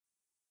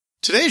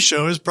Today's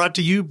show is brought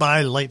to you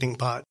by Lightning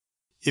Pod.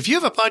 If you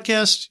have a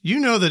podcast, you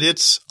know that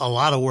it's a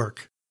lot of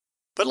work.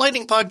 But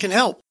Lightning Pod can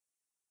help.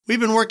 We've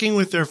been working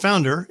with their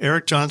founder,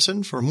 Eric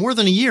Johnson, for more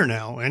than a year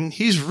now, and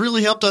he's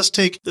really helped us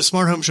take the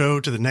Smart Home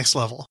Show to the next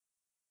level.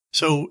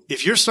 So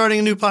if you're starting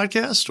a new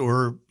podcast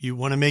or you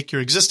want to make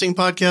your existing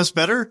podcast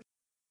better,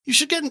 you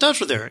should get in touch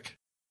with Eric.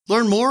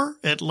 Learn more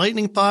at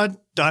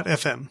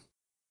lightningpod.fm.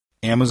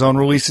 Amazon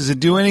releases a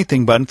Do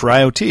Anything button for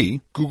IoT,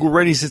 Google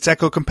readies its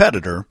Echo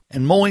competitor,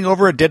 and mulling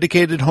over a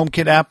dedicated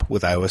HomeKit app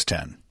with iOS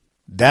 10.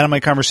 That and my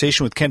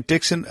conversation with Kent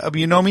Dixon of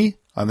Yonomi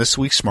on this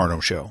week's Smart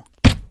Home Show.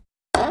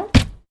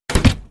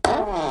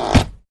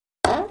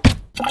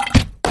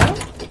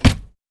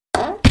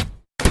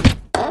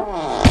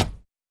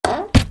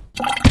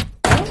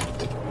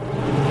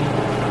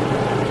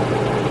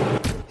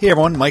 Hey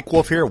everyone, Mike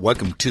Wolf here.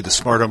 Welcome to the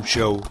Smart Home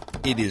Show.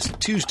 It is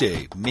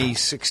Tuesday, May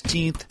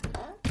 16th.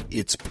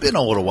 It's been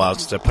a little while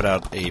since I put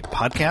out a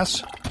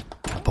podcast.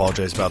 I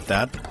apologize about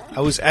that.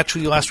 I was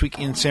actually last week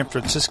in San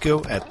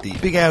Francisco at the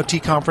Big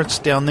IoT conference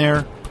down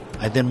there.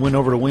 I then went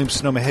over to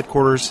Williams-Sonoma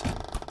headquarters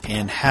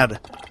and had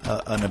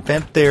an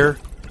event there,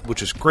 which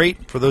was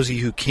great. For those of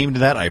you who came to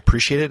that, I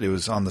appreciate it. It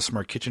was on the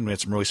Smart Kitchen. We had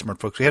some really smart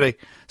folks. We had a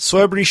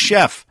celebrity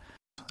chef.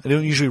 I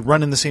don't usually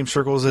run in the same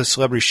circles as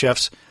celebrity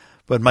chefs,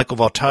 but Michael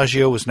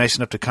Voltaggio was nice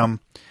enough to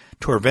come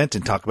to our event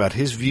and talk about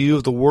his view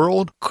of the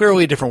world.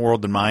 Clearly a different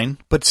world than mine,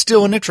 but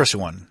still an interesting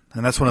one.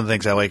 And that's one of the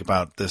things I like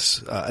about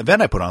this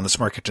event I put on, the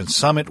Smart Kitchen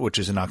Summit, which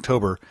is in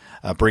October,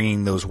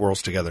 bringing those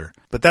worlds together.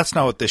 But that's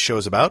not what this show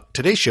is about.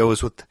 Today's show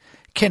is with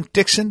Kent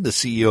Dixon, the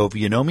CEO of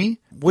Yonomi,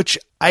 which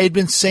I had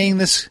been saying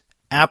this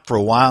app for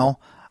a while.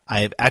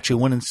 I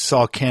actually went and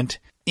saw Kent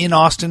in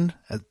Austin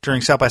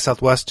during South by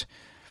Southwest,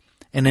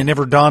 and it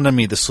never dawned on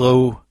me, the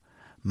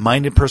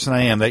slow-minded person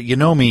I am, that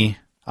Yonomi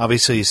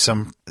obviously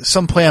some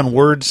play on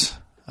words,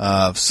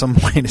 some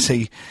way to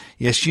say,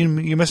 yes,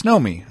 you must know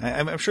me.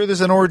 I'm sure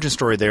there's an origin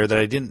story there that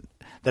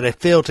I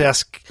failed to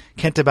ask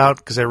Kent about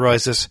because I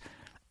realized this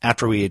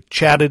after we had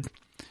chatted.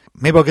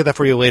 Maybe I'll get that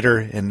for you later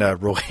and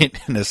relate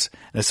in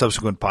a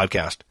subsequent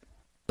podcast.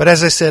 But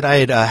as I said,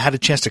 I had a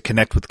chance to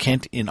connect with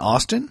Kent in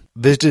Austin,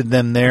 visited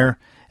them there,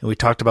 and we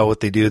talked about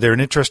what they do. They're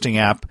an interesting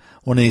app,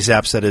 one of these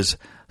apps that has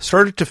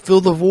started to fill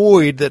the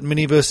void that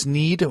many of us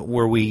need,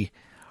 where we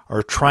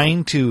are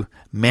trying to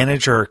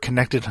manage our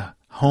connected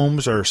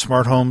homes, our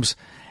smart homes,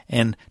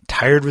 and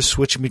tired of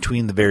switching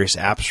between the various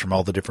apps from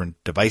all the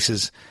different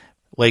devices.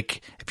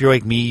 Like, if you're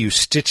like me, you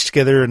stitch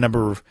together a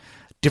number of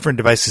different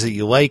devices that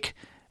you like,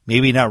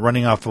 maybe not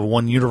running off of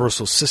one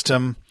universal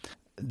system.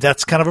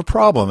 That's kind of a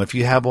problem. If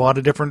you have a lot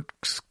of different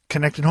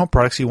connected home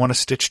products you want to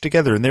stitch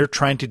together, and they're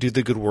trying to do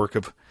the good work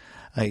of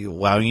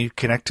allowing you to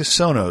connect to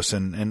Sonos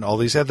and all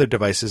these other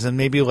devices and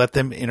maybe let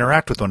them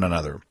interact with one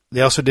another.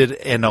 They also did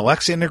an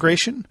Alexa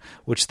integration,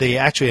 which they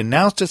actually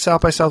announced at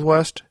South by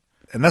Southwest.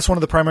 And that's one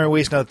of the primary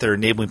ways now that they're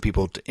enabling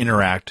people to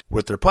interact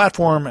with their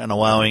platform and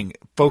allowing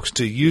folks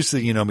to use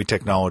the Yonomi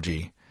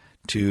technology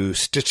to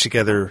stitch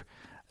together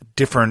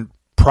different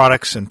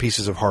products and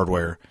pieces of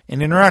hardware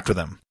and interact with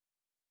them.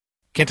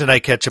 Kent and I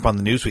catch up on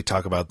the news. We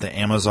talk about the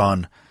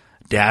Amazon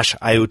Dash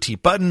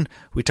IoT button.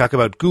 We talk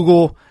about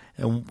Google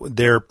and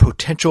their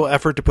potential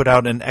effort to put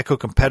out an Echo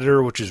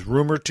competitor, which is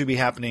rumored to be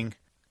happening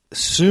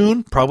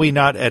soon, probably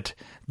not at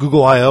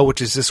Google I/O,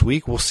 which is this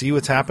week. We'll see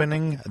what's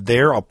happening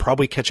there. I'll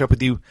probably catch up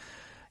with you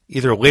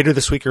either later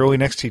this week or early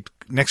next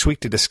week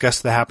to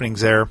discuss the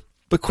happenings there.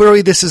 But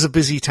clearly this is a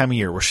busy time of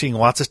year. We're seeing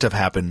lots of stuff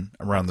happen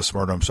around the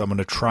smart home, so I'm going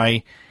to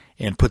try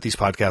and put these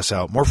podcasts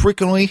out more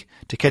frequently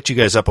to catch you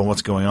guys up on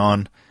what's going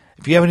on.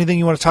 If you have anything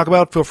you want to talk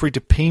about, feel free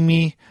to ping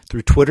me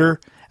through Twitter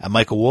at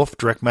Michael Wolf,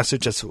 direct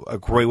message. That's a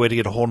great way to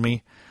get a hold of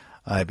me.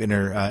 I've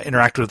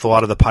interacted with a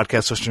lot of the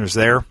podcast listeners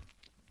there.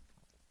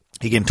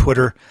 Again,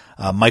 Twitter,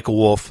 Michael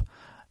Wolf,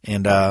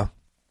 and let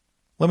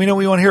me know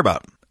what you want to hear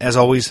about. As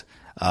always,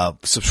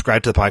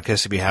 subscribe to the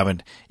podcast if you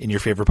haven't in your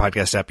favorite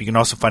podcast app. You can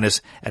also find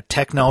us at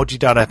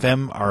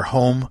technology.fm, our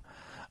home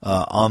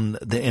on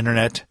the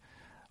internet,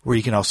 where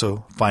you can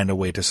also find a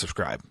way to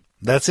subscribe.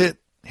 That's it.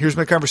 Here's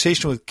my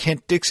conversation with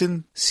Kent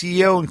Dixon,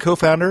 CEO and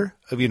co-founder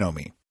of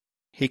Yonomi.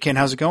 Hey, Kent,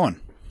 how's it going?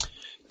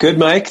 Good,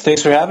 Mike.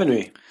 Thanks for having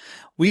me.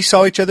 We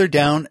saw each other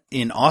down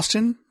in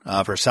Austin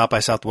for South by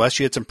Southwest.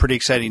 You had some pretty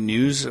exciting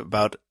news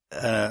about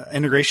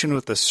integration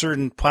with a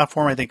certain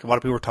platform I think a lot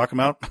of people were talking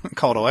about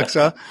called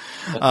Alexa.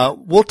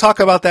 We'll talk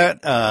about that.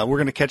 We're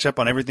going to catch up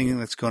on everything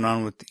that's going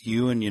on with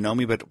you and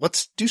Yonomi, but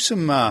let's do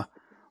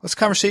let's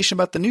conversation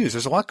about the news.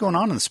 There's a lot going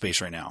on in the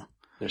space right now.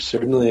 There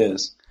certainly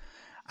is.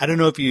 I don't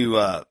know if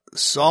you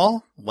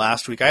saw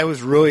last week. I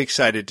was really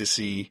excited to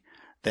see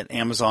that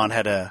Amazon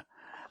had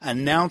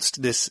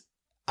announced this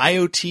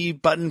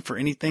IoT button for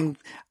anything.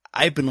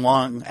 I've been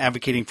long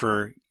advocating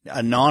for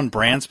a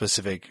non-brand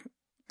specific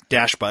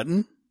dash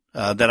button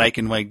that I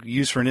can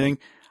use for anything.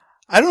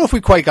 I don't know if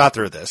we quite got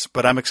through this,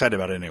 but I'm excited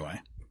about it anyway.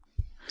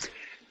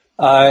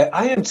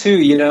 I am too.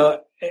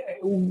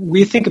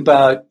 We think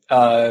about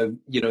the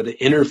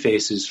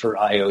interfaces for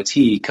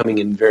IoT coming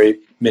in very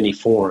many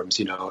forms.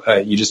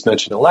 You just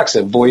mentioned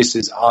Alexa. Voice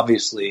is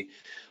obviously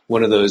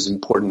one of those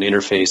important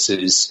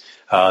interfaces.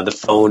 The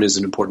phone is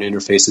an important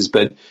interfaces,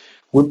 but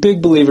we're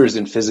big believers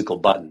in physical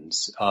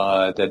buttons,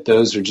 that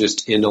those are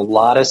just, in a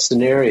lot of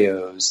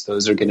scenarios,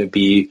 those are going to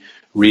be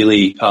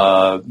really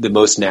the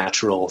most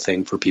natural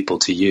thing for people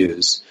to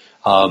use.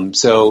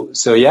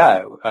 So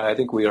yeah, I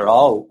think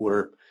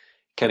we're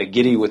kind of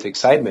giddy with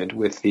excitement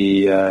with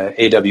the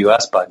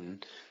AWS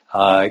button,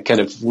 kind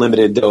of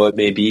limited though it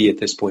may be at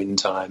this point in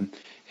time.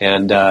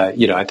 And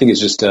I think it's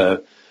just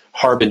a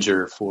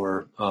harbinger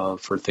for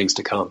things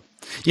to come.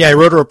 Yeah, I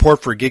wrote a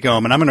report for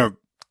GigHome, and I'm going to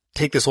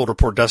take this old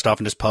report, dust off,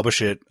 and just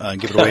publish it and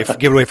give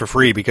it away for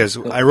free, because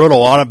I wrote a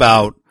lot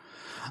about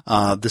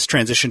this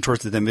transition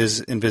towards the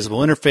invisible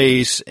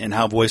interface and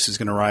how voice is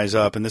going to rise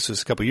up. And this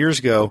was a couple years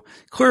ago.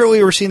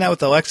 Clearly, we're seeing that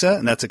with Alexa,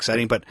 and that's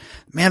exciting. But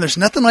man, there's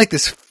nothing like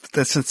this,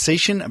 the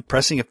sensation of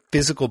pressing a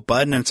physical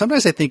button. And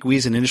sometimes I think we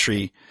as an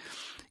industry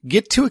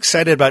get too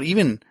excited about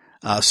even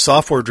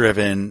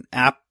software-driven,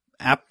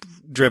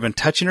 app-driven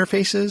touch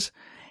interfaces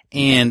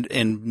and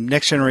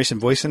next generation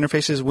voice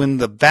interfaces, when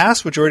the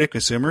vast majority of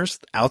consumers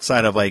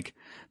outside of like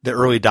the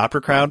early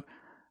adopter crowd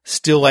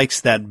still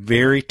likes that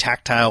very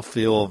tactile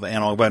feel of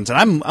analog buttons.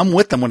 And I'm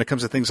with them when it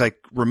comes to things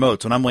like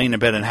remotes. When I'm laying in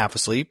bed and half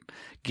asleep,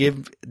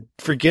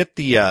 forget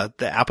the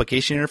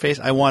application interface.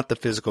 I want the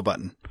physical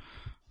button.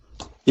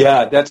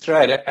 Yeah, that's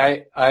right.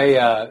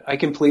 I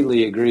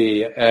completely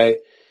agree.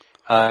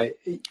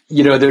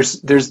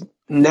 There's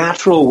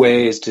natural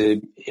ways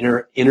to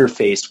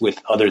interface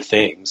with other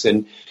things.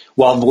 And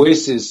while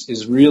voice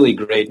is really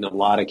great in a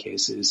lot of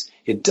cases,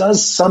 it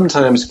does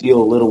sometimes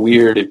feel a little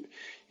weird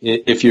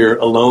if you're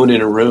alone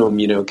in a room,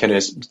 kind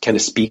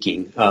of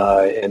speaking,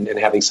 and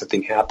having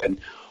something happen.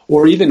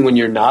 Or even when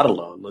you're not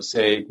alone. Let's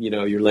say,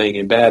 you're laying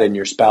in bed and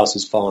your spouse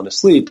has fallen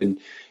asleep and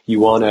you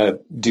want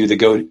to do the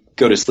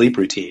go to sleep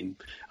routine.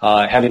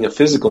 Having a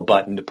physical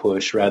button to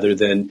push rather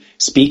than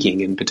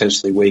speaking and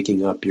potentially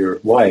waking up your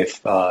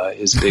wife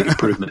is a big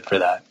improvement for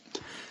that.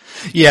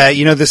 Yeah,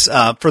 this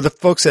for the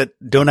folks that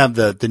don't have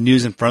the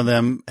news in front of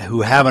them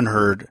who haven't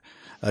heard,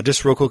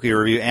 just real quickly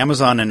review.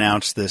 Amazon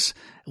announced this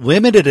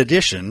limited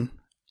edition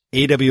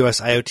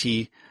AWS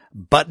IoT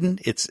button.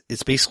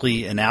 It's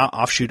basically an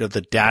offshoot of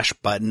the Dash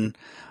button.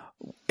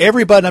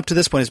 Every button up to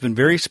this point has been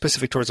very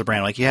specific towards the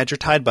brand. Like you had your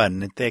Tide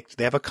button. They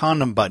have a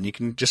condom button. You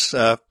can just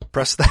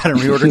press that and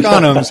reorder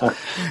condoms.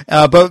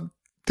 But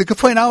the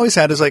complaint I always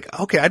had is like,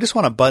 okay, I just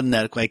want a button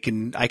that I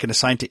can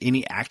assign to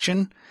any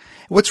action.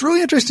 What's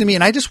really interesting to me,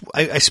 and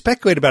I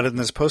speculate about it in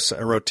this post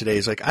I wrote today,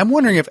 is like, I'm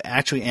wondering if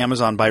actually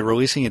Amazon, by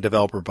releasing a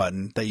developer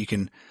button that you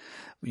can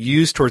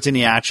use towards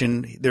any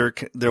action, they're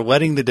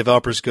letting the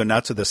developers go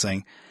nuts with this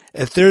thing.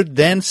 If they're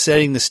then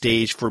setting the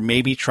stage for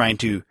maybe trying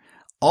to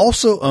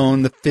also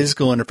own the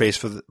physical interface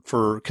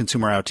for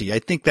consumer IoT. I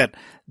think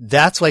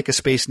that's like a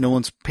space no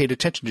one's paid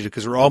attention to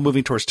because we're all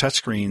moving towards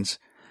touchscreens.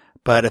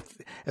 But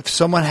if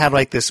someone had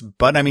like this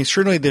button, I mean,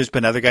 certainly there's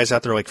been other guys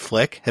out there like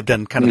Flick have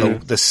done kind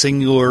of the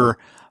singular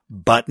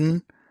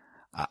button.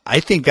 I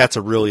think that's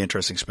a really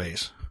interesting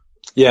space.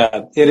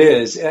 Yeah, it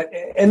is.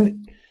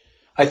 And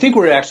I think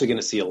we're actually going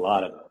to see a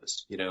lot of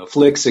those.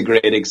 Flick's a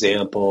great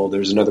example.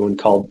 There's another one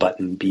called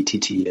Button,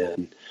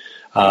 BTTN,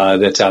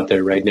 that's out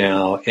there right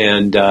now.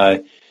 And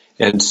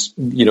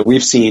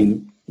we've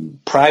seen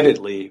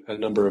privately a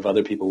number of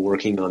other people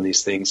working on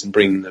these things and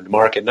bringing them to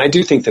market. And I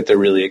do think that they're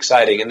really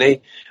exciting.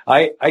 And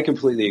I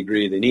completely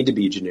agree. They need to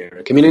be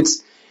generic. I mean,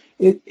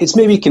 it's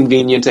maybe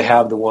convenient to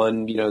have the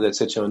one, that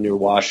sits on your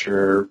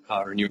washer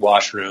or in your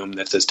washroom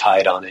that says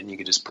Tide on it, and you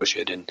can just push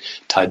it and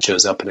Tide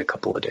shows up in a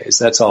couple of days.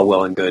 That's all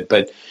well and good.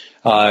 But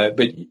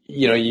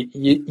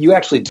you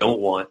actually don't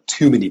want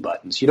too many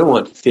buttons. You don't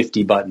want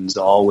 50 buttons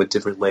all with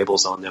different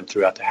labels on them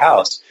throughout the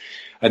house.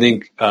 I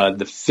think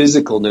the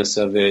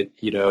physicalness of it,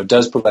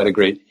 does provide a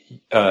great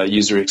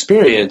user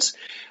experience.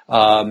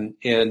 And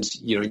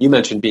you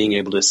mentioned being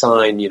able to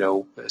assign,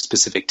 a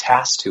specific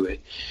task to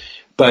it.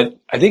 But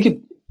I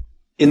think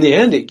in the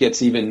end, it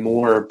gets even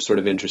more sort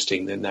of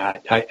interesting than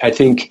that. I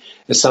think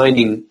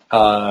assigning,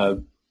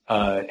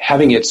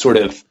 having it sort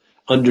of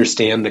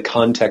understand the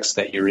context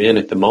that you're in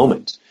at the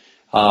moment,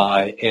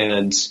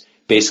 and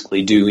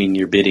basically doing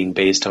your bidding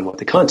based on what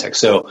the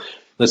context. So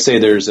let's say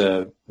there's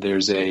a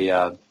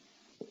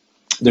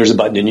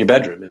button in your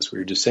bedroom, as we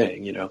were just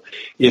saying.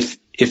 If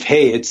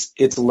hey,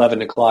 it's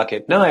 11 o'clock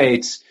at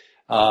night,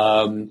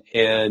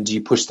 and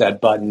you push that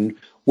button.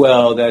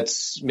 Well,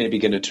 that's maybe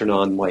going to turn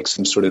on like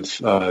some sort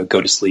of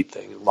go to sleep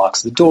thing. It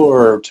locks the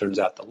door, turns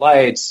out the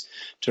lights,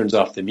 turns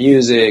off the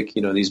music,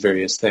 these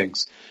various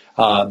things.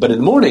 But in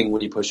the morning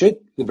when you push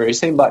it, the very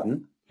same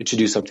button, it should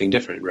do something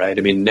different, right?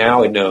 I mean,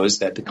 now it knows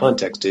that the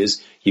context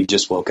is you've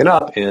just woken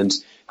up and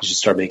you should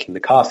start making the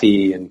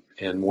coffee and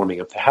warming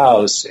up the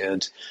house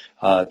and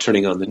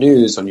turning on the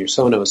news on your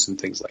Sonos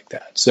and things like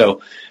that.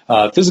 So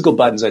physical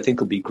buttons I think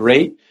will be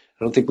great.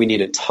 I don't think we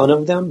need a ton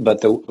of them,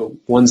 but the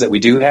ones that we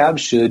do have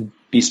should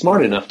be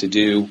smart enough to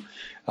do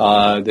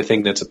the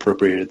thing that's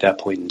appropriate at that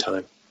point in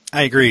time.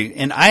 I agree.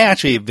 And I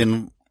actually have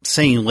been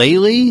saying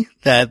lately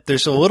that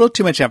there's a little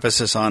too much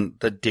emphasis on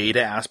the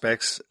data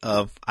aspects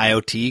of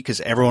IoT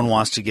because everyone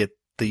wants to get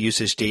the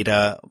usage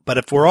data. But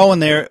if we're all in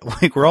there,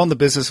 like we're all in the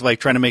business of like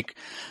trying to make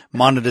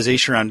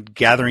monetization around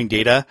gathering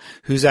data,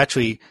 who's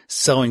actually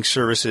selling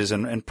services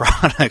and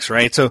products,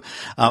 right? So,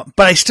 but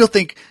I still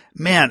think,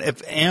 man,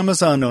 if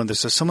Amazon owns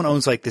this, if someone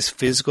owns like this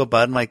physical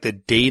button, like the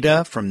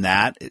data from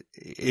that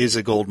is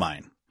a gold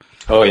mine.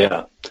 Oh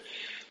yeah.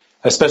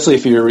 Especially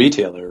if you're a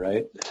retailer,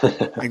 right?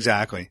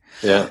 Exactly.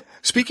 Yeah.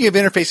 Speaking of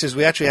interfaces,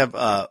 we actually have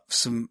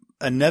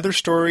another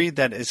story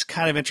that is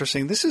kind of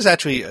interesting. This is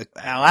actually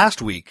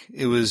last week.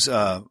 It was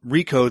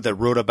Recode that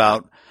wrote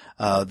about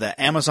the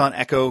Amazon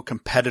Echo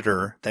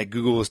competitor that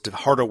Google was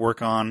hard at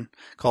work on,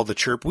 called the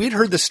Chirp. We'd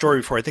heard this story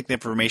before. I think the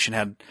information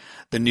had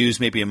the news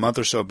maybe a month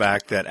or so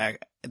back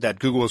that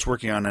Google was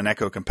working on an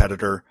Echo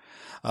competitor.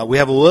 We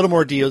have a little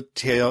more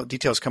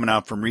details coming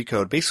out from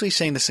Recode, basically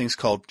saying this thing's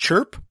called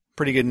Chirp.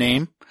 Pretty good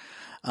name.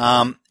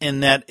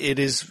 And that it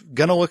is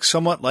going to look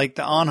somewhat like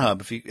the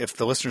OnHub. If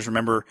the listeners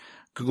remember,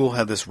 Google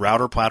had this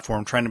router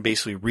platform trying to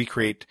basically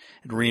recreate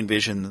and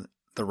re-envision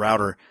the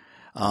router.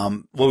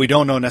 Well, we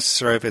don't know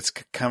necessarily if it's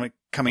coming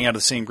out of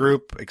the same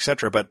group, et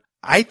cetera, but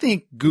I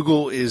think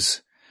Google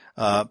is,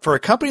 for a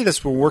company that's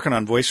been working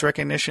on voice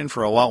recognition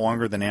for a lot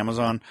longer than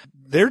Amazon,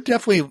 they're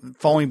definitely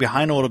falling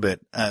behind a little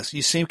bit.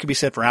 Same could be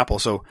said for Apple.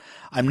 So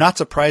I'm not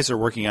surprised they're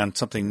working on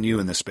something new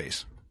in this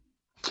space.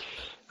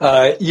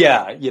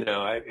 Yeah, I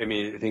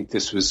mean, I think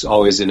this was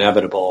always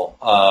inevitable.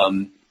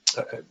 And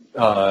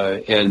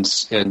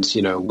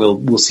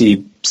we'll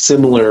see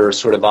similar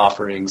sort of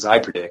offerings, I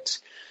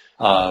predict,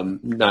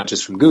 not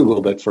just from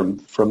Google, but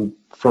from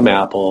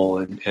Apple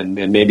and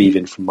maybe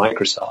even from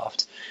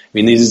Microsoft. I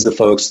mean, these are the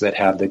folks that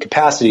have the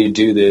capacity to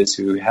do this,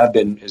 who have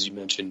been, as you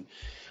mentioned,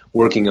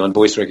 working on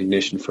voice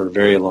recognition for a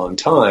very long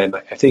time.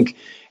 I think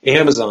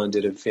Amazon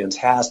did a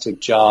fantastic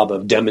job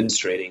of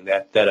demonstrating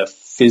that a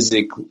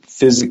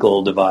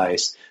physical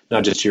device,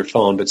 not just your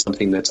phone, but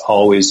something that's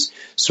always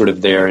sort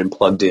of there and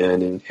plugged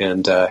in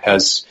and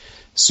has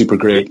super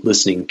great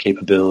listening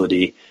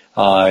capability,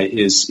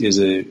 is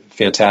a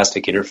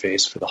fantastic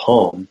interface for the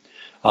home.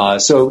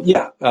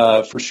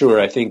 For sure,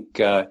 I think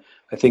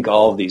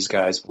all of these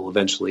guys will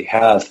eventually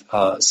have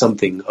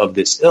something of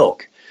this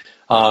ilk.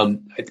 I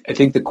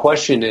think the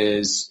question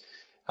is,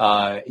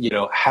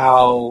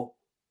 how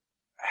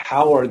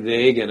are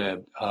they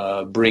going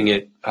to bring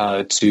it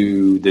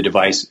to the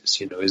devices?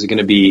 Is it going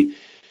to be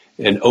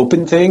an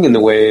open thing in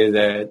the way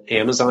that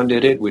Amazon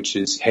did it, which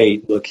is,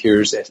 hey, look,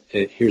 here's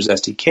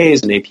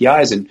SDKs and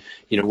APIs, and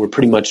we're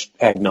pretty much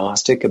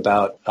agnostic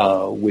about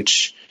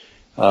which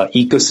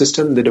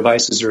ecosystem the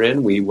devices are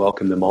in. We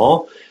welcome them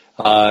all.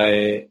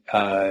 Today,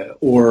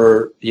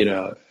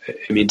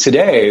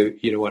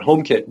 what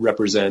HomeKit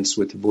represents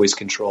with the voice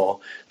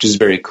control, which is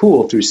very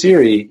cool through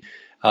Siri,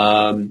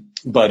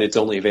 but it's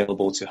only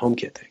available to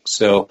HomeKit things.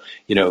 So,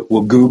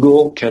 will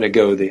Google kind of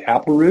go the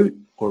Apple route,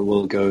 or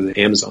will it go the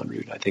Amazon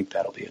route? I think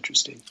that'll be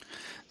interesting.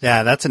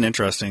 Yeah, that's an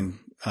interesting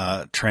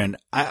trend.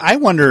 I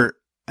wonder,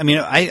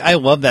 I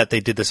love that they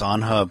did this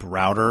OnHub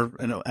router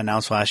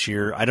announced last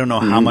year. I don't know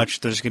how much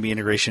there's going to be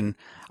integration.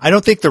 I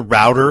don't think the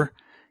router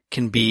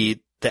can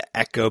be the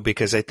Echo,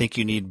 because I think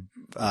you need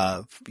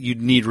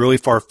really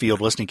far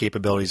field listening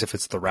capabilities if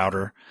it's the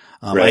router.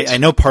 Right. I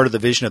know part of the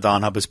vision of the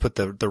OnHub is put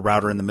the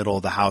router in the middle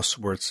of the house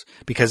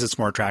because it's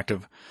more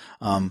attractive.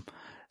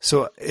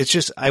 So it's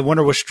just, I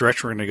wonder which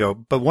direction we're going to go.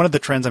 But one of the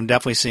trends I'm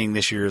definitely seeing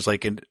this year is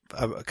like a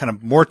kind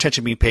of more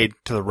attention being paid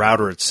to the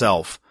router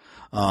itself.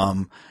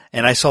 And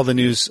I saw the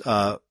news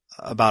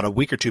about a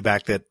week or two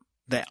back that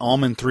the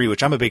Almond 3,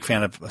 which I'm a big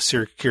fan of,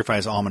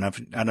 Securify's Almond.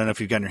 I don't know if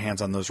you've gotten your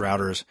hands on those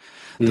routers.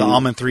 Mm-hmm. The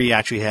Almond 3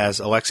 actually has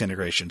Alexa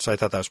integration, so I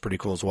thought that was pretty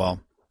cool as well.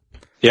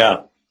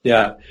 Yeah.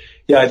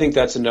 I think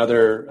that's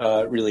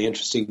another really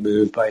interesting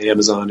move by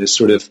Amazon, is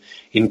sort of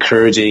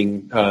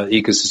encouraging the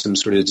ecosystem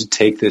sort of to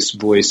take this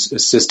voice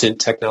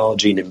assistant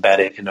technology and embed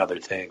it in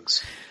other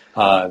things.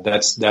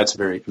 That's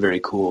very, very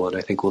cool, and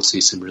I think we'll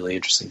see some really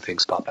interesting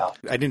things pop out.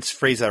 I didn't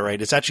phrase that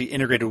right. It's actually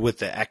integrated with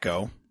the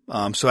Echo.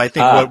 So I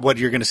think what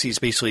you're going to see is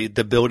basically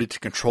the ability to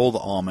control the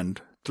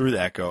Almond through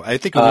the Echo. I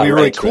think it would be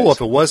really cool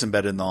if it was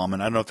embedded in the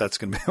Almond. I don't know if that's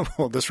going to be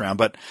available this round,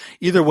 but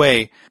either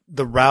way,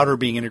 the router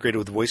being integrated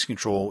with voice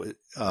control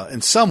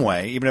in some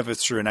way, even if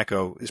it's through an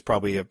Echo, is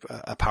probably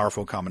a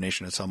powerful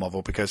combination at some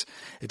level, because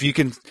if you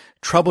can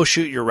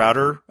troubleshoot your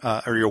router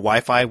or your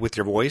Wi-Fi with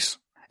your voice,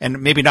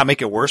 and maybe not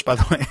make it worse, by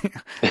the way,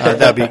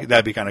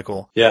 that'd be kind of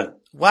cool. Yeah.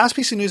 Last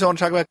piece of news I want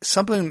to talk about,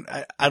 something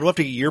I'd love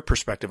to get your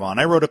perspective on.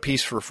 I wrote a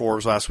piece for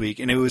Forbes last week,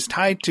 and it was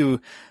tied to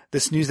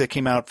this news that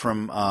came out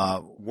from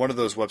one of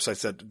those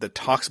websites that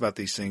talks about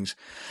these things.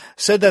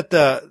 Said that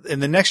in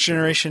the next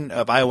generation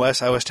of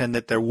iOS 10,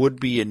 that there would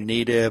be a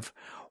native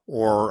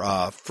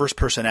or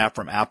first-person app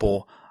from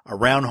Apple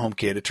around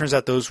HomeKit. It turns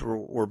out those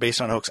were based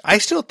on hoax. I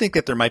still think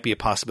that there might be a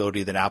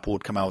possibility that Apple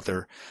would come out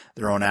with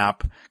their own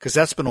app, because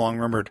that's been long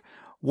rumored.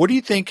 What do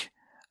you think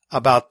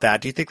about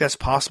that? Do you think that's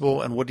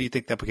possible, and what do you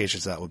think the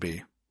implications of that would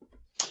be?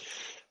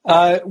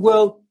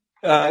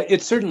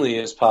 It certainly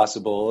is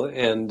possible,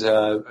 and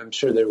I'm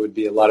sure there would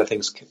be a lot of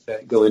things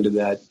that go into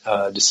that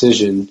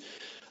decision.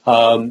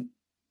 I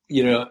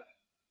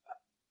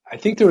I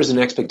think there was an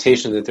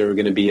expectation that there were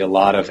going to be a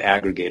lot of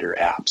aggregator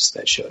apps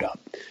that showed up.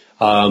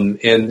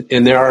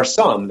 And there are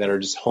some that are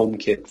just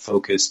HomeKit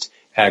focused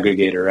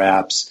aggregator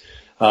apps,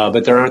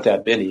 but there aren't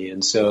that many.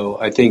 And so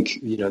I think,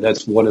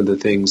 that's one of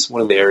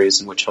the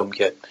areas in which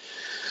HomeKit,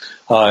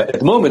 at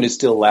the moment is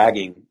still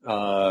lagging,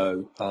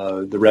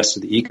 the rest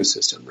of the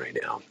ecosystem right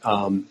now.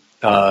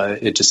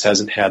 It just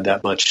hasn't had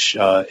that much,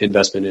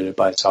 investment in it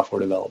by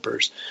software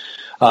developers.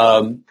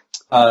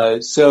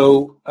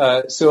 So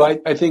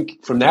I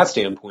think from that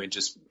standpoint,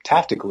 just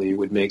tactically, it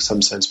would make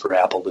some sense for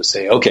Apple to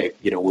say, okay,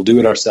 we'll do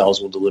it ourselves.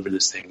 We'll deliver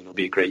this thing. It'll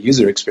be a great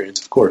user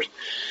experience, of course.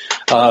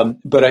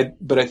 But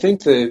I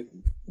think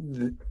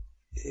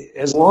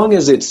as long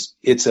as it's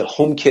a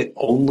HomeKit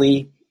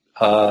only,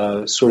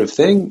 sort of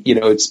thing,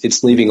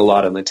 it's leaving a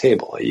lot on the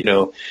table.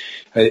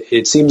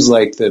 It seems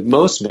like the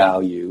most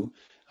value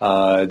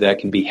that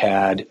can be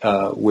had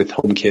with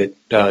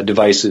HomeKit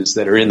devices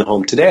that are in the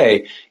home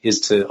today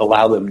is to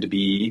allow them to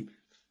be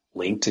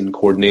linked and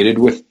coordinated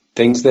with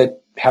things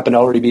that happen to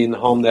already be in the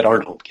home that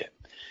aren't HomeKit.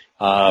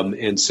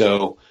 And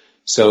so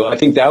I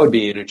think that would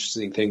be an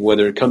interesting thing,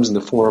 whether it comes in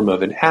the form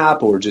of an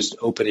app or just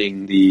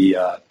opening the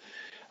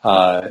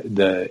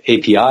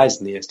APIs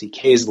and the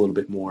SDKs a little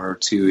bit more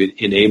to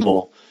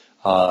enable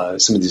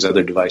some of these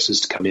other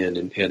devices to come in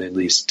and at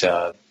least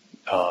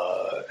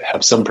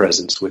have some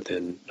presence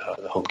within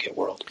the HomeKit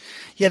world.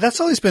 Yeah, that's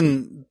always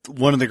been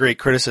one of the great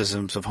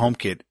criticisms of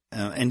HomeKit,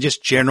 and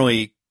just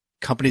generally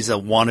companies that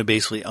want to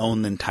basically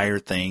own the entire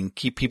thing,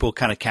 keep people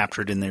kind of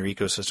captured in their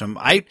ecosystem.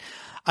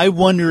 I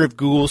wonder if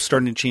Google's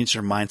starting to change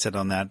their mindset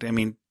on that. I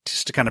mean,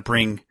 just to kind of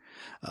bring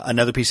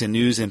another piece of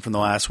news in from the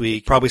last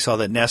week, probably saw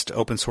that Nest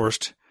open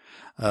sourced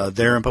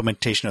their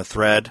implementation of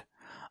Thread.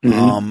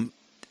 Mm-hmm.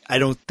 I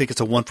don't think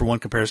it's a one-for-one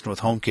comparison with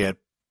HomeKit,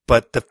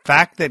 but the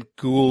fact that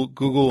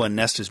Google and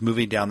Nest is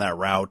moving down that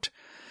route,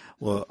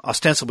 well,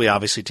 ostensibly,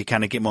 obviously, to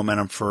kind of get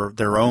momentum for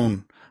their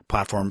own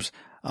platforms,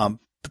 but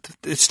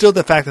it's still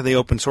the fact that they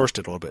open sourced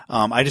it a little bit.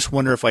 I just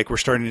wonder if we're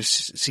starting to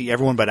see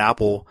everyone but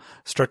Apple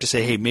start to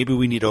say, hey, maybe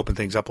we need to open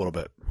things up a little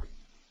bit.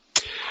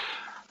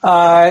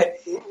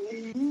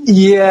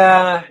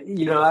 Yeah,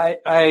 you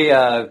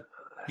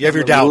have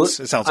your doubts,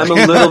 it sounds like. I'm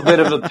a little bit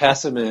of a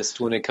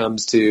pessimist when it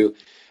comes to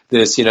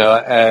this.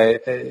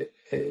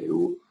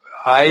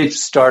 I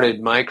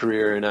started my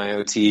career in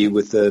IoT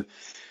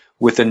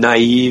with a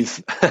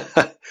naive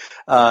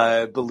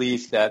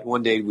belief that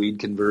one day we'd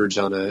converge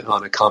on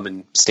a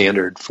common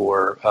standard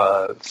for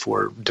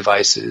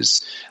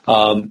devices,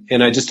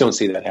 and I just don't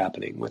see that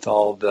happening with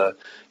all the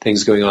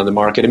things going on in the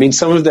market. I mean,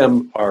 some of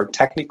them are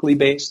technically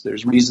based.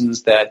 There's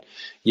reasons that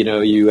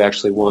you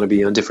actually want to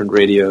be on different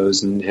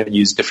radios and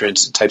use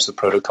different types of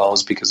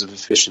protocols because of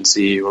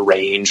efficiency or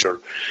range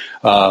or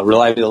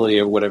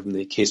reliability or whatever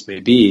the case may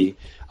be.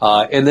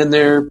 And then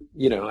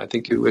I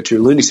think what you're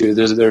alluding to,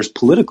 there's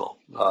political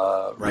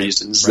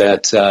reasons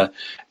that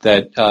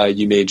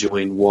you may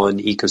join one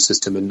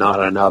ecosystem and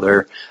not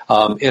another,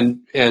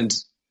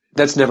 and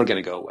that's never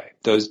going to go away.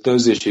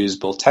 Those issues,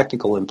 both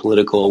technical and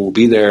political, will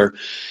be there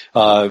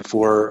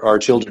for our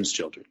children's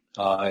children.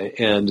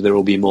 And there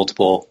will be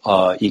multiple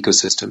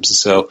ecosystems.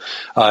 So,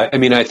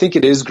 I think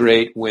it is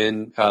great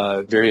when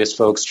various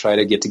folks try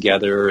to get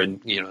together and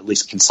at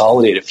least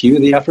consolidate a few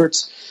of the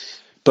efforts.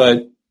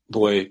 But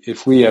boy,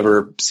 if we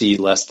ever see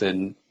less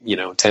than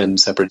 10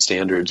 separate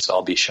standards,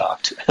 I'll be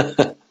shocked.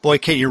 Boy,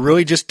 Kate, you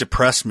really just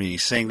depressed me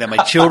saying that my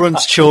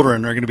children's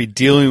children are going to be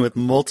dealing with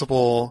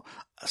multiple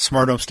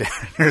smart home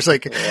standards.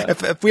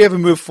 If we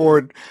haven't moved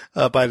forward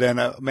by then,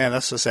 man,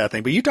 that's a sad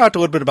thing. But you talked a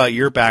little bit about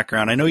your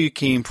background. I know you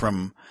came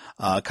from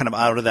kind of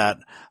out of that,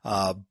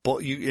 and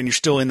you're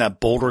still in that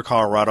Boulder,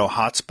 Colorado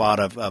hotspot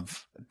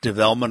of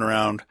development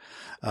around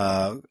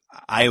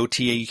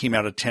IoT. You came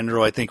out of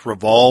Tendril. I think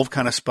Revolve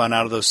kind of spun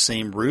out of those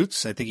same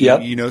roots. I think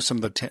you know some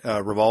of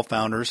the Revolve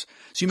founders,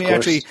 so you may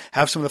actually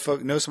have some of the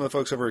know some of the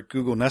folks over at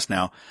Google Nest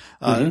now.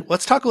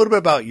 Let's talk a little bit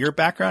about your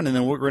background, and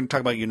then we're going to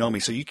talk about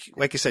Yonomi. So you,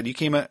 like I said, you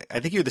came. I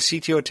think you're the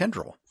CTO at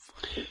Tendril.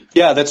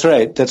 Yeah, that's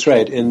right.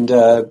 And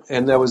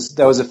that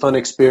was a fun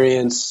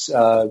experience.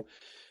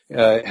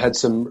 Had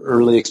some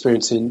early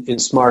experience in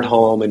smart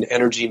home and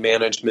energy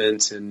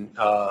management, and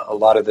a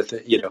lot of this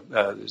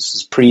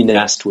is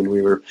pre-Nest when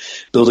we were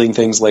building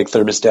things like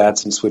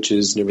thermostats and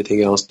switches and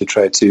everything else to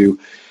try to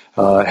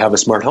have a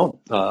smart home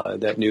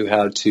that knew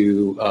how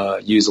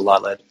to use a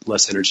lot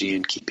less energy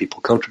and keep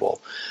people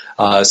comfortable.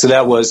 So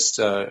that was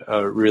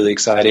really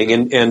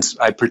exciting, and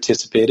I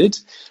participated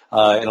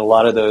in a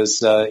lot of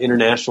those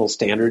international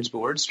standards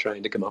boards,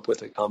 trying to come up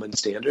with a common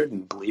standard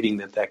and believing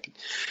that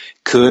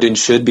could and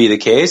should be the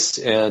case.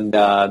 And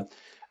now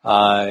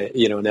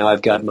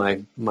I've got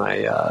my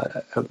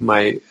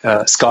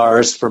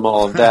scars from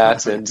all of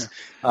that, and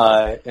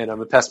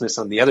I'm a pessimist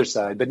on the other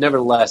side. But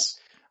nevertheless,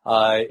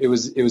 it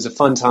was a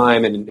fun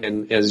time,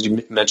 and as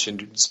you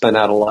mentioned, spent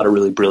out a lot of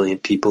really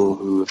brilliant people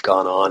who have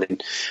gone on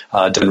and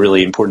done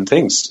really important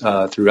things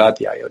throughout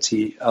the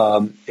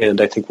IoT,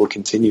 and I think will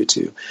continue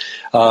to.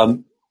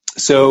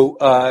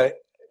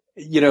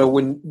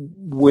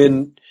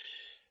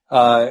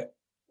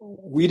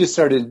 we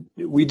decided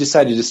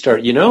to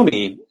start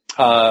Yonomi,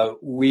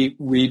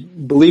 we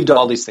believed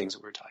all these things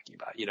that we were talking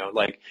about.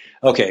 Like,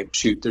 okay,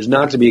 shoot, there's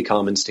not going to be a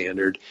common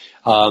standard.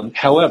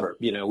 However,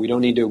 we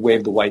don't need to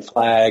wave the white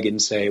flag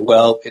and say,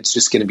 well, it's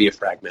just going to be a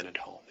fragmented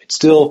home. It's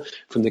still,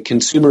 from the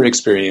consumer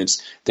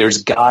experience,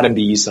 there's got to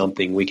be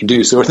something we can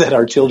do so that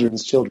our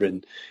children's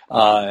children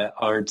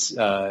aren't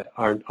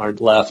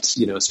left,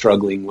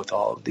 struggling with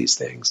all of these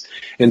things.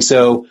 And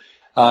so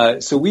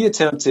we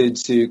attempted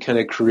to kind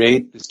of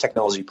create this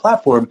technology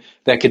platform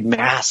that could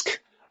mask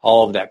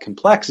all of that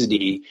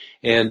complexity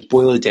and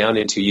boil it down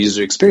into a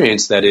user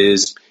experience that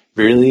is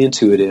really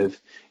intuitive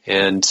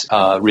and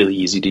really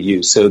easy to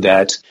use, so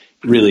that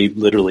really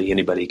literally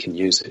anybody can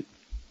use it.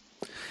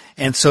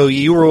 And so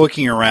you were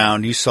looking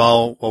around, you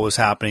saw what was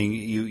happening,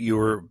 you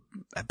were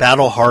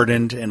battle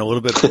hardened and a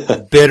little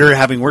bit bitter,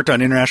 having worked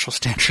on international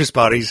standards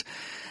bodies.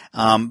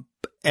 And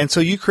so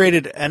you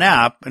created an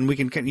app, and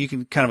you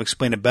can kind of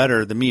explain it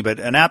better than me, but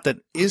an app that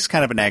is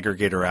kind of an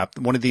aggregator app,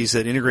 one of these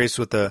that integrates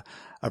with a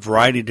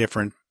variety of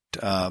different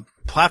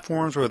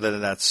platforms, whether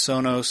that's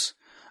Sonos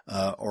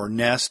or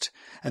Nest,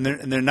 and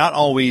they're not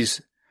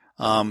always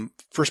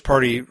first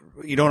party.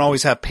 You don't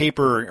always have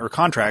paper or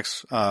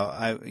contracts.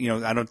 I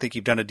don't think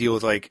you've done a deal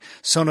with like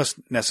Sonos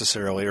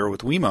necessarily or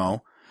with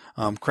Wemo.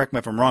 Correct me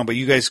if I'm wrong, but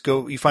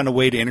you find a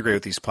way to integrate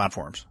with these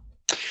platforms.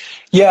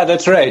 Yeah,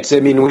 that's right. I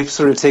mean, we've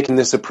sort of taken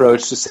this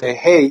approach to say,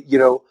 hey,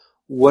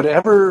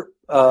 whatever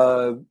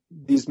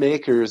these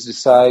makers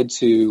decide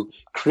to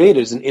create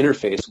as an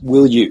interface,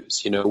 we'll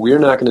use. We're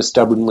not going to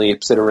stubbornly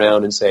sit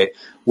around and say,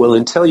 well,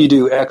 until you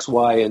do X,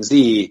 Y, and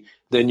Z,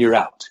 then you're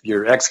out.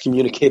 You're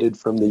excommunicated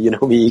from the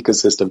Yonomi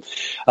ecosystem.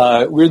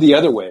 We're the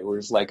other way, where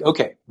it's like,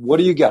 okay, what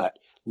do you got?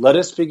 Let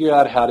us figure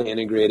out how to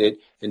integrate it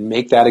and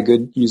make that a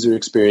good user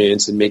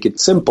experience and make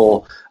it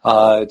simple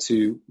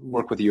to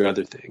work with your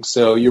other things.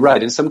 So you're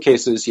right. In some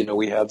cases,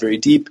 we have very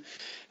deep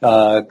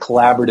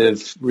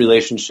collaborative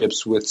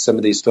relationships with some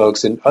of these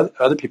folks, and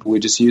other people we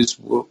just use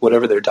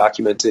whatever their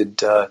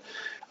documented APIs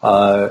or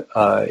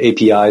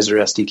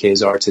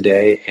SDKs are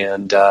today,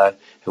 and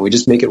we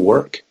just make it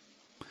work.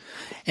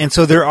 And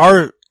so there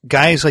are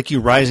guys like you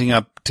rising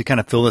up to kind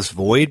of fill this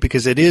void,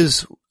 because it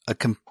is a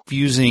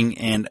confusing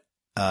and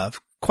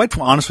quite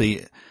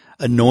honestly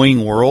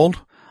annoying world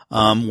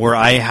where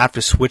I have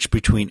to switch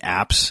between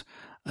apps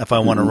if I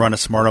want to run a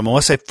smart home.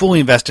 Unless I fully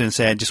invested and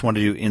say I just want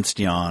to do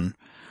Insteon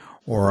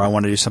or I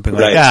want to do something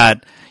like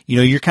that,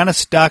 you're kind of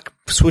stuck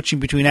switching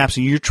between apps,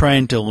 and you're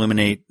trying to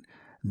eliminate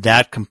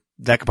that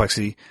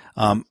complexity.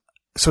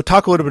 So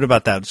talk a little bit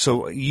about that.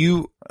 So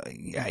you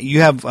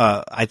have,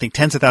 I think,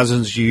 tens of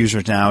thousands of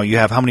users now. You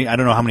have I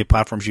don't know how many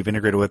platforms you've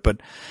integrated with, but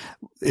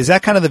is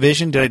that kind of the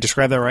vision? Did I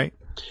describe that right?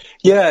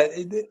 Yeah,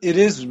 it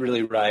is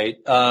really right.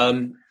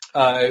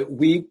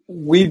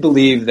 We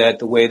believe that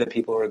the way that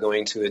people are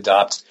going to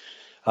adopt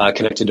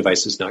connected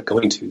devices,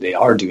 they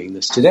are doing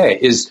this today,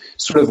 is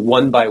sort of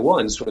one by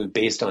one, sort of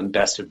based on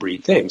best of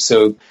breed things.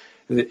 So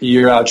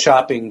you're out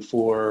shopping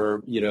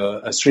for,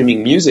 a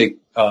streaming music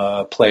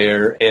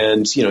player,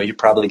 and, you're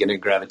probably going to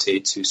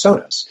gravitate to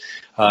Sonos.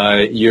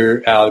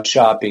 You're out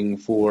shopping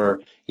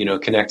for,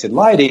 connected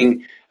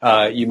lighting.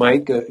 You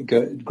might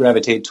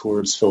gravitate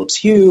towards Philips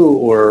Hue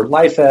or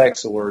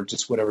LifeX or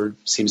just whatever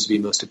seems to be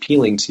most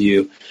appealing to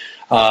you.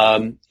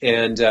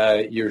 And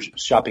you're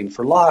shopping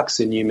for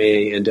locks, and you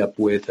may end up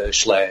with a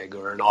Schlage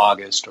or an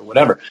August or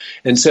whatever.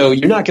 And so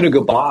you're not going to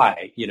go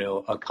buy,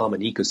 a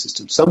common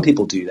ecosystem. Some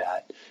people do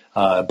that.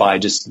 By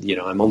just,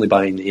 I'm only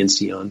buying the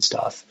Insteon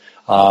stuff.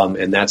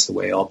 And that's the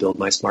way I'll build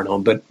my smart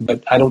home. But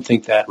I don't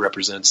think that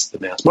represents the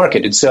mass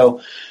market. And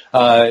so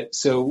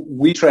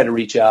we try to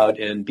reach out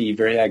and be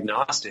very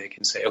agnostic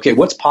and say, okay,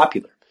 what's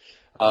popular?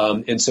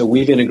 And so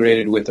we've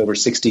integrated with over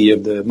 60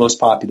 of the most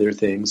popular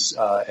things,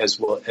 as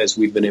well as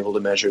we've been able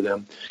to measure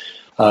them.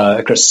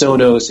 Across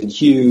Sonos and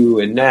Hue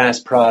and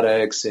Nest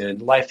products and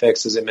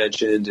LifeX, as I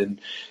mentioned,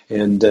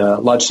 and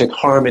Logitech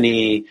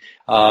Harmony,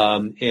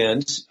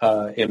 and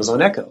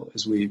Amazon Echo,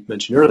 as we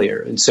mentioned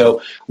earlier. And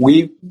so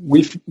we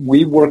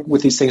work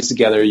with these things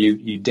together.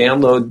 You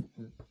download,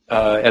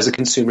 as a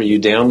consumer, you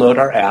download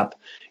our app.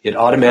 It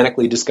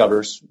automatically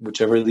discovers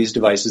whichever of these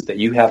devices that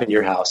you have in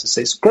your house. It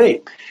says,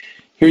 great,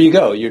 here you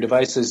go. Your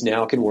devices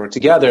now can work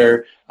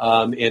together,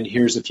 and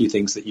here's a few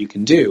things that you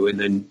can do, and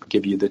then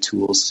give you the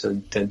tools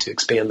to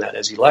expand that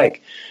as you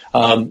like.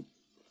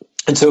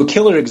 And so a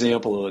killer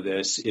example of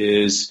this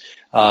is,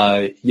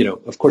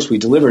 of course we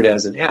deliver it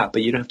as an app,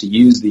 but you don't have to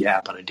use the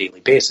app on a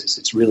daily basis.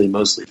 It's really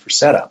mostly for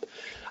setup.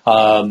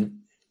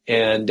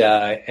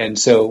 And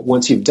so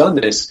once you've done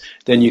this,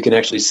 then you can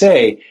actually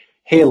say,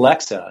 hey,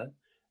 Alexa,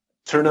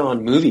 turn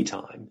on movie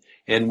time.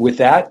 And with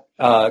that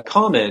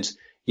comment,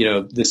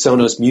 the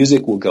Sonos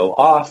music will go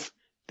off,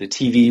 the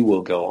TV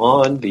will go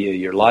on via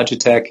your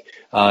Logitech,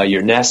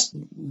 your Nest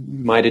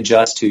might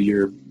adjust to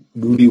your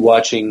movie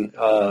watching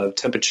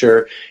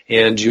temperature,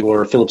 and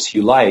your Philips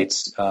Hue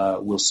lights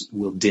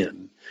will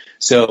dim.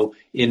 So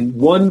in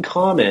one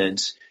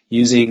comment,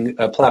 using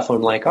a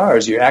platform like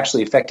ours, you're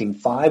actually affecting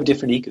 5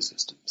 different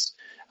ecosystems.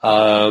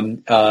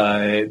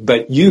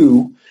 But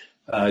you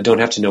don't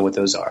have to know what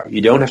those are.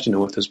 You don't have to know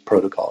what those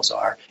protocols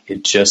are.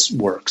 It just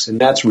works, and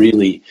that's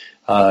really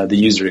the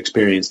user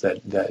experience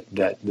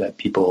that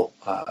people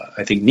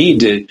I think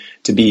need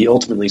to be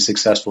ultimately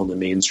successful in the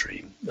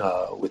mainstream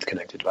with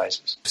connected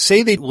devices.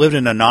 Say they lived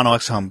in a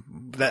non-Alexa home.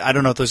 I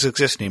don't know if those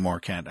exist anymore,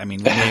 Kent. I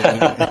mean,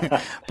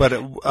 but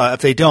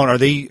if they don't, are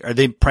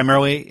they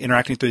primarily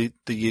interacting through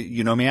the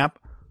Yonomi app?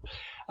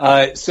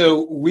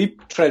 So we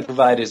try to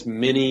provide as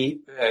many,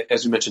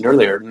 as we mentioned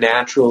earlier,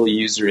 natural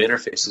user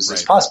interfaces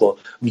as possible.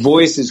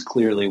 Voice is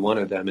clearly one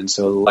of them, and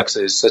so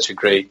Alexa is such a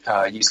great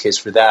use case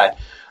for that.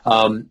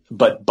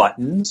 But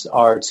buttons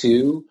are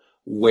too,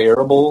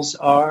 wearables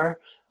are,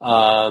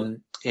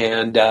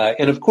 and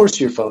of course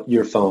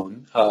your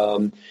phone.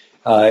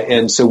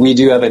 And so we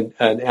do have an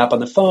app on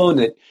the phone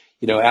that,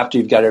 after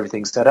you've got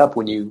everything set up,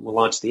 when you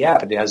launch the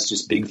app, it has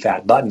just big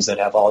fat buttons that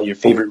have all your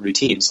favorite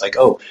routines. Like,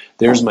 oh,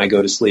 there's my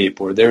go to sleep,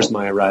 or there's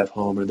my arrive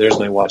home, or there's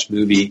my watch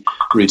movie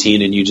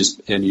routine, and you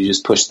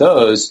just push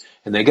those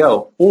and they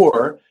go.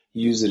 Or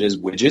use it as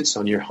widgets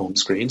on your home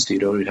screen, so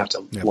you don't even have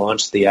to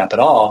launch the app at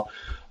all.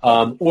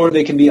 Or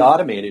they can be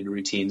automated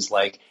routines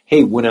like,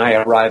 hey, when I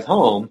arrive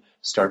home,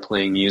 start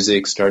playing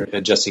music, start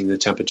adjusting the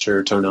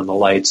temperature, turn on the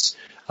lights,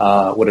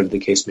 whatever the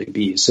case may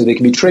be. So they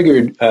can be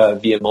triggered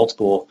via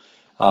multiple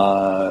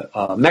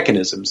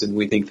mechanisms, and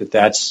we think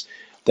that's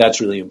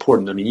really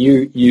important. I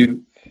mean,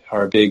 you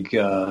are a big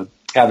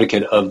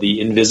advocate of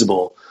the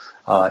invisible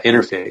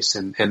interface,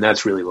 and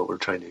that's really what we're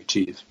trying to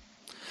achieve.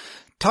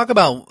 Talk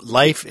about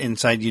life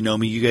inside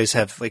Yonomi. You guys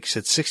have, like you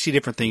said, 60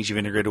 different things you've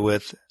integrated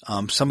with.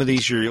 Some of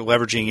these you're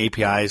leveraging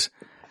APIs.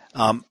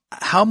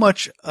 How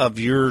much of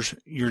your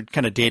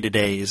kind of day to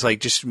day is like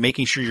just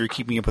making sure you're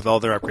keeping up with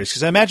all their upgrades?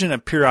 Because I imagine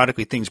that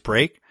periodically things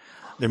break.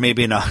 There may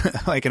be an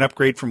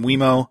upgrade from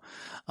Wemo.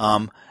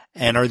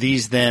 And are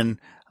these then,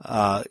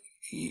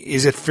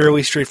 is it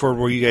fairly straightforward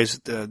where you guys,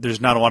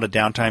 there's not a lot of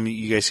downtime?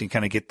 You guys can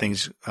kind of get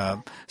things,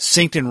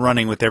 synced and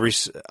running with every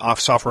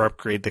software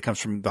upgrade that comes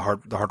from the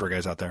hardware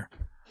guys out there?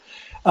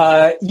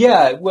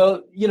 Yeah,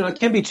 well, it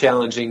can be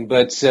challenging,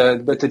 but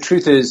the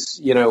truth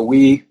is,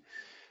 we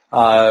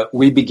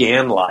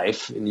began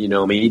life in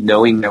Yonomi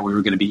knowing that we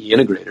were going to be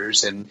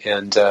integrators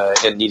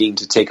and needing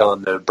to take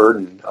on the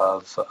burden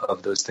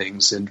of those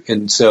things.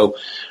 And so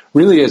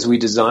really, as we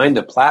designed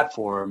the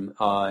platform,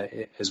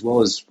 as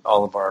well as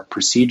all of our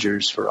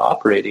procedures for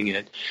operating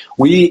it,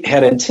 we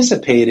had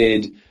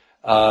anticipated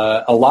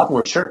a lot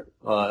more churn,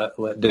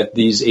 that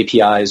these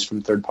APIs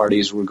from third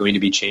parties were going to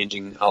be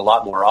changing a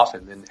lot more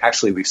often than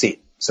actually we've seen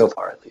so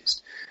far, at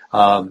least.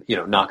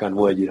 Knock on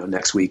wood,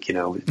 next week,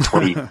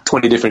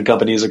 20 different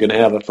companies are going to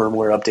have a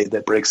firmware update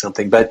that breaks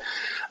something. But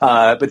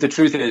the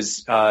truth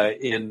is,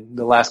 in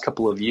the last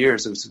couple of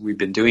years as we've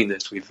been doing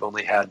this, we've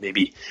only had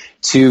maybe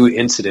 2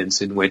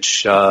 incidents in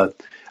which,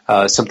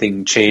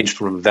 something changed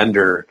from a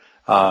vendor,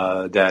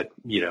 that,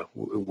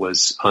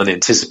 was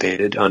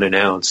unanticipated,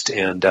 unannounced,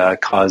 and,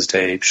 caused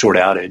a short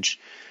outage.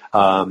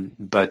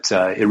 But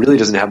it really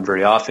doesn't happen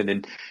very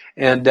often.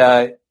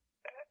 And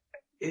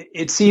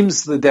it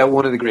seems that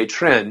one of the great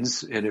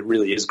trends, and it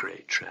really is a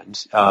great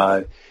trend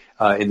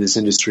in this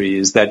industry,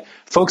 is that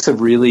folks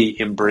have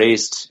really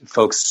embraced,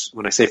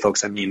 when I say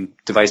folks, I mean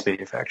device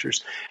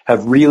manufacturers,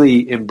 have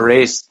really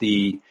embraced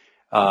the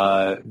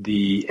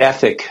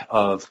ethic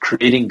of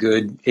creating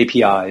good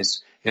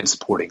APIs and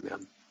supporting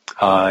them,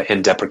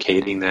 and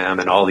deprecating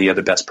them and all the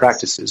other best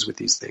practices with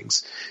these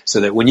things.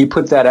 So that when you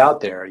put that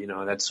out there,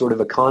 that's sort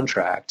of a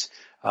contract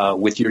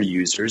with your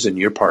users and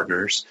your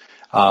partners.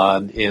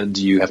 And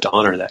you have to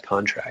honor that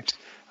contract.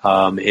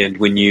 And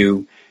when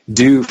you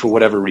do, for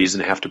whatever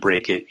reason, have to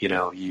break it,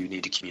 you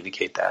need to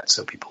communicate that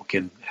so people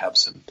can have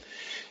some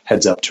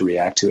heads up to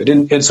react to it.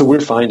 And so we're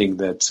finding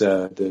that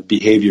the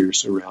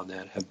behaviors around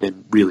that have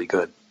been really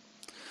good.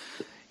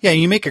 Yeah,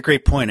 you make a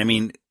great point. I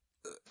mean,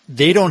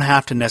 they don't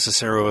have to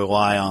necessarily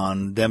rely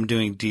on them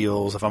doing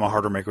deals, if I'm a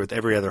hardware maker, with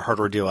every other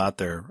hardware deal out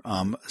there.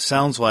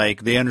 Sounds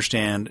like they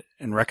understand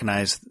and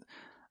recognize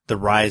the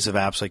rise of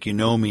apps like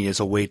Yonomi as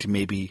a way to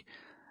maybe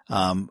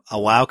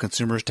allow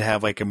consumers to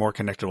have like a more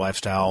connected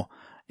lifestyle,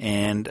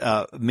 and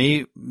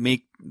may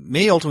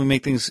ultimately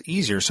make things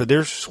easier. So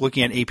they're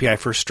looking at API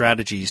first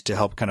strategies to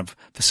help kind of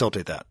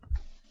facilitate that.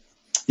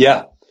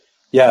 Yeah,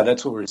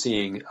 that's what we're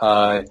seeing.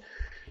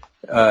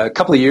 A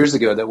couple of years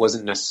ago, that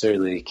wasn't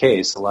necessarily the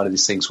case. A lot of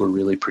these things were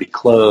really pretty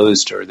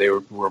closed, or they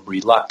were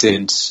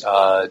reluctant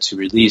to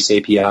release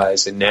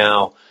APIs, and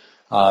now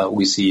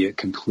we see a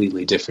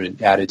completely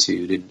different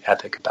attitude and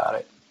ethic about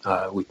it.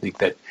 We think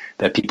that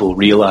people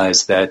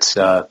realize that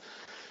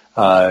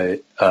the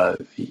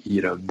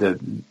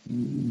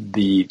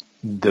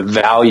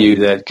value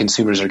that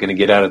consumers are going to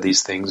get out of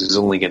these things is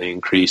only going to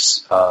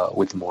increase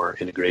with more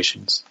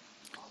integrations.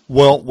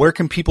 Well, where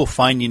can people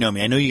find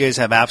Yonomi? I know you guys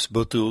have apps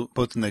both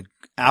in the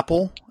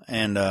Apple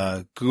and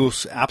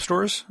Google's app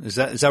stores. Is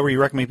that where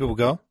you recommend people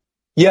go?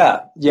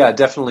 Yeah,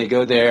 definitely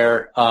go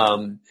there.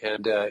 And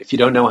if you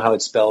don't know how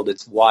it's spelled,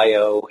 it's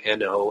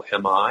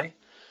Yonomi.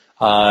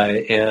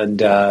 And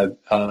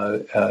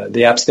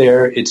the app's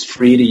there. It's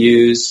free to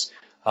use.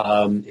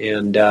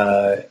 and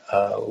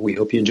we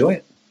hope you enjoy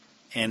it.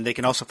 And they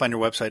can also find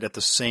your website at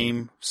the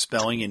same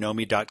spelling,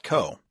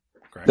 Yonomi.co.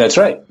 Correct? That's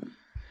right.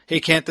 Hey,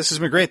 Kent, this has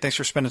been great. Thanks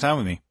for spending time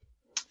with me.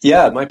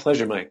 Yeah, my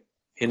pleasure, Mike.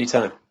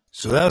 Anytime.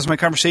 So that was my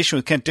conversation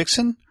with Kent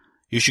Dixon.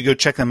 You should go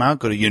check them out.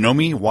 Go to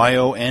Yonomi,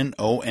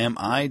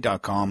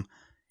 YONOMI.com.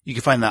 You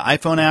can find the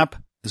iPhone app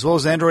as well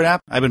as the Android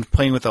app. I've been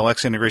playing with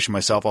Alexa integration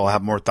myself. I'll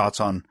have more thoughts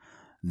on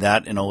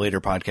that in a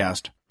later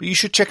podcast. But you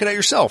should check it out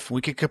yourself.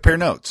 We can compare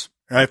notes.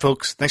 All right,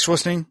 folks. Thanks for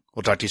listening.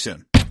 We'll talk to you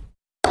soon.